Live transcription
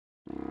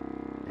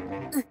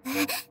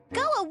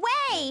Go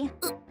away!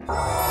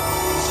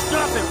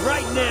 Stop it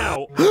right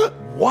now!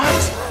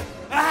 What?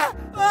 Huh?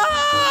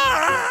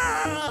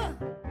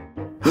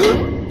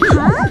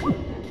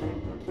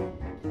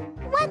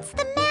 What's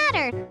the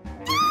matter?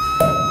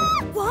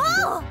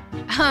 Whoa!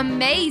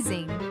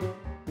 Amazing!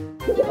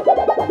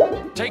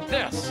 Take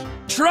this!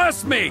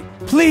 Trust me!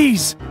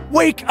 Please,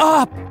 wake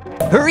up!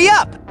 Hurry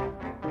up!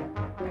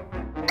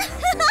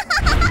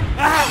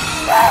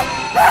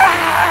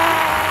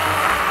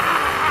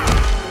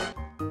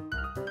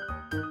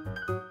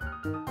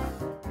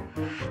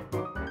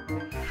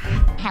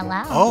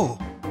 Hello? Oh.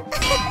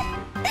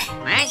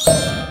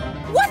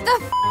 What the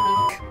f?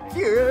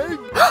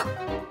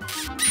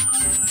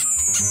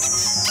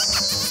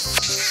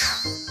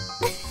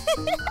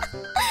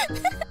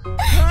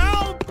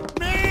 Help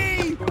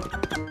me!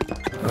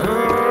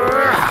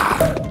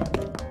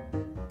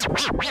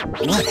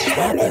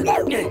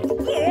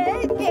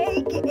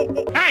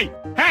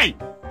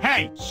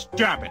 Hey!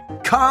 Stop it!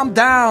 Calm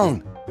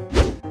down!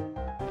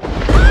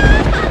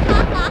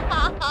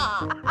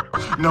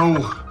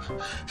 No,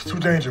 it's too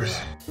dangerous.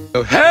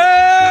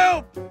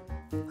 Help!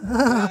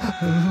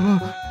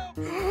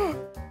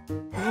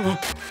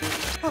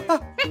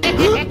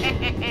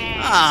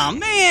 Aw,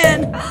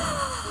 man!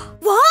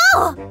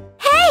 Whoa!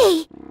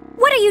 Hey!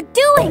 What are you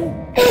doing?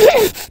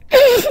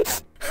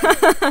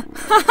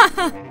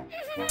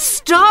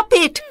 Stop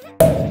it!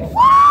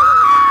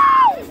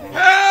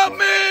 Help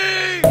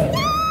me!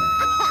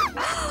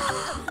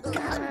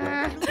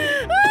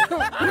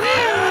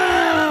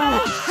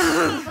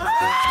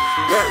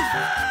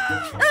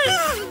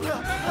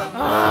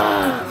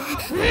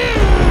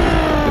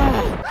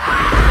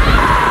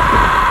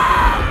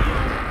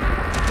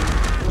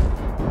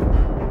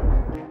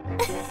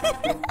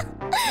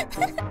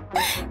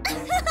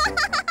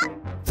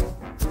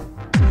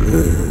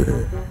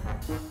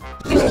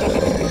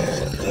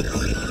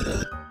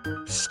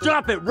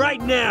 Stop it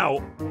right now!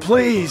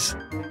 Please.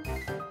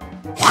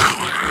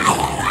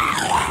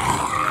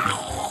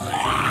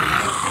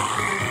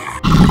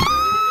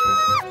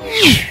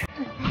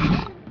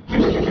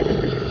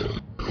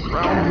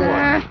 Round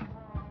one.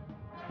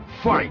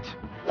 Fight!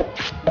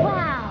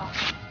 Wow!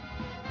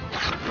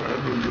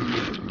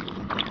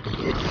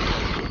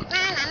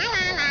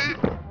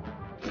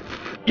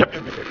 Yep.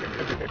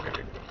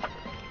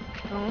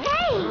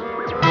 Hey!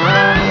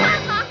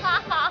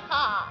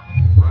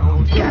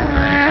 Round two.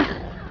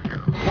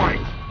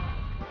 Fight!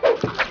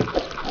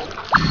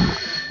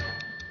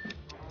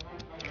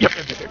 Yep.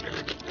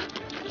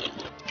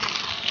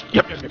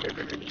 Yep.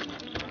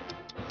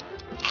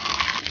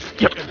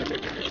 Yep.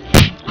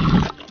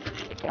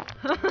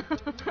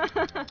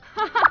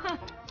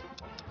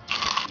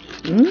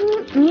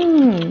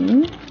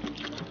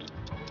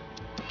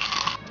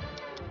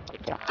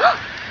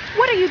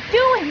 What are you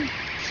doing?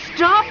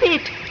 Stop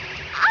it!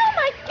 Oh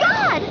my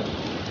God!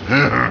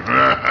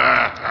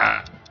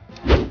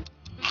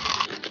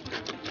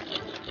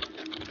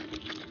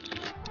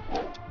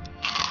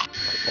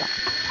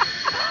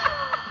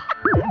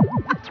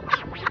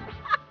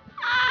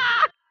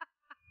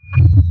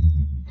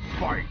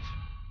 Fight!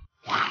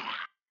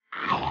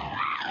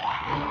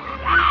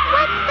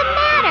 What's the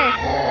matter?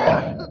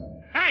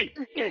 Hey!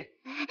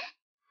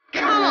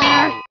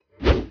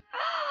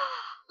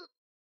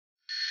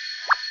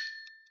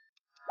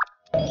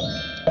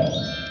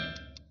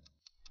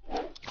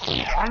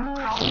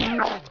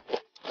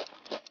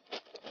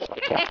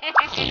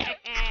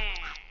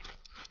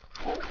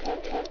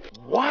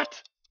 What?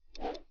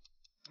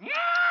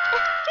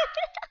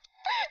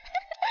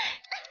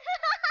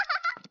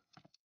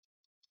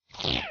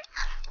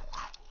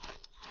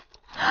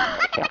 Oh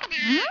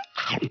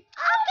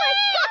my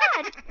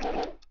God!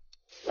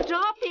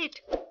 Stop it!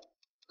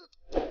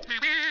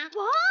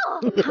 Whoa!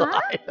 Huh?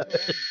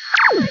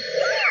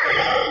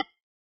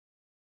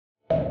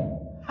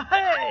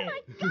 Hey!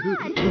 Oh my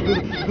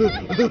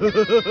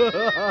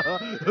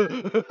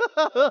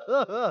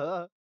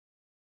God!